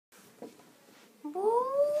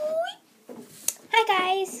Hi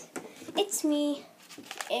guys, it's me,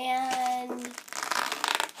 and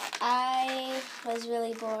I was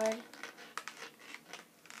really bored,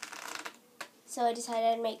 so I decided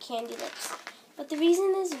I'd make candy lips. But the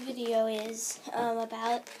reason this video is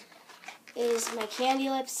about is my candy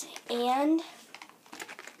lips, and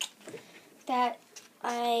that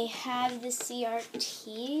I have the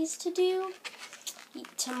CRTs to do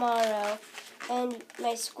tomorrow, and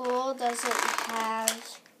my school doesn't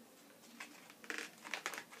have,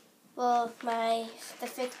 well, the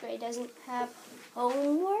 5th grade doesn't have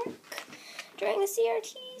homework during the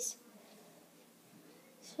CRTs,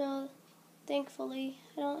 so thankfully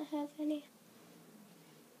I don't have any.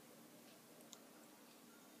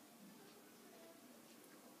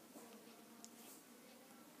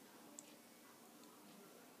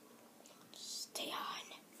 Stay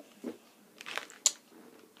on.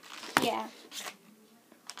 Yeah.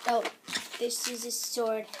 Oh, this is a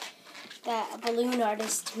sword that a balloon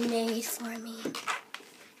artist made for me.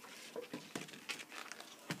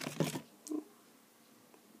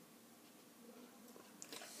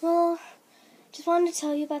 Well, just wanted to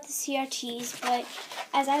tell you about the CRTs, but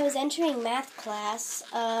as I was entering math class,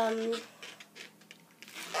 I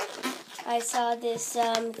saw this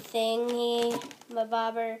thingy, my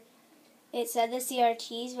bobber. It said the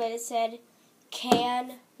CRTs, but it said,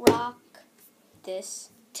 can rock this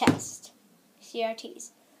test.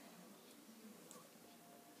 CRTs.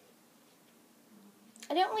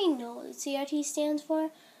 I don't really know what the CRT stands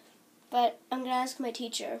for, but I'm going to ask my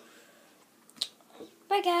teacher.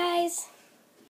 Bye, guys.